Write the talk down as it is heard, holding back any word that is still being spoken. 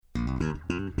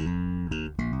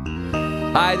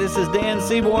Hi, this is Dan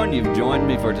Seaborn. You've joined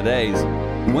me for today's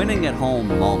Winning at Home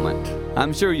moment.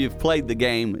 I'm sure you've played the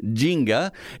game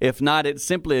Jenga. If not, it's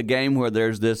simply a game where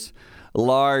there's this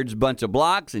large bunch of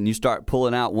blocks and you start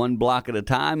pulling out one block at a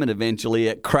time and eventually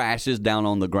it crashes down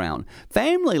on the ground.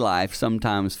 Family life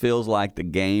sometimes feels like the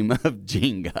game of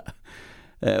Jenga.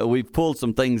 We've pulled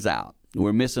some things out.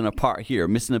 We're missing a part here,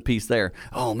 missing a piece there.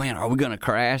 Oh, man, are we going to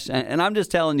crash? And I'm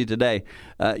just telling you today,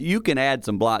 you can add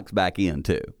some blocks back in,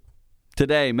 too.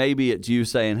 Today, maybe it's you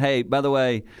saying, hey, by the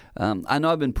way, I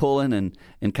know I've been pulling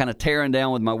and kind of tearing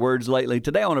down with my words lately.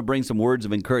 Today, I want to bring some words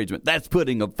of encouragement. That's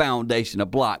putting a foundation, a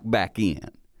block back in.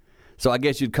 So I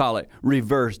guess you'd call it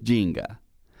reverse Jenga.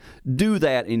 Do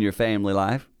that in your family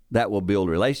life. That will build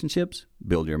relationships,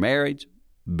 build your marriage,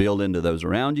 build into those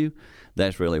around you.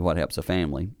 That's really what helps a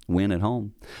family win at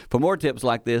home. For more tips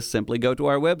like this, simply go to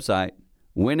our website,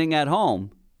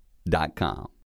 winningathome.com.